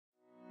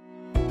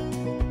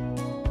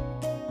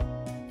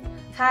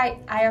Hi,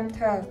 I am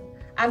Thơ.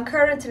 I'm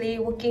currently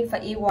working for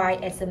EY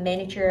as a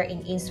manager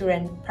in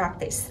insurance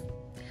practice.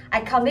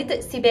 I completed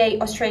CPA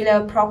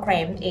Australia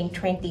program in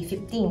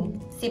 2015.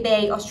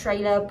 CPA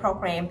Australia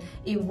program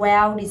is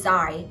well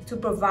designed to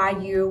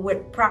provide you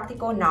with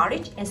practical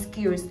knowledge and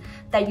skills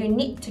that you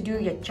need to do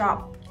your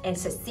job and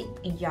succeed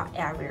in your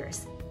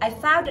areas. I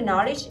found the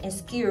knowledge and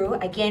skill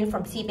I gained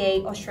from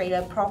CPA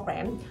Australia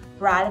program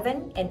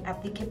relevant and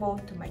applicable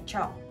to my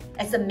job.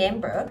 As a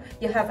member,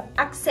 you have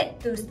access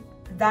to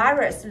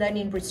various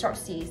learning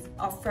resources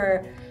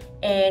offer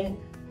and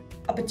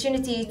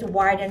opportunities to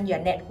widen your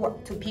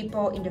network to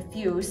people in the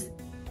fields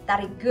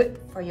that is good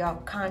for your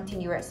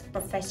continuous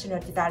professional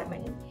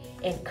development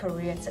and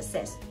career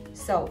success.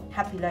 So,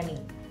 happy learning!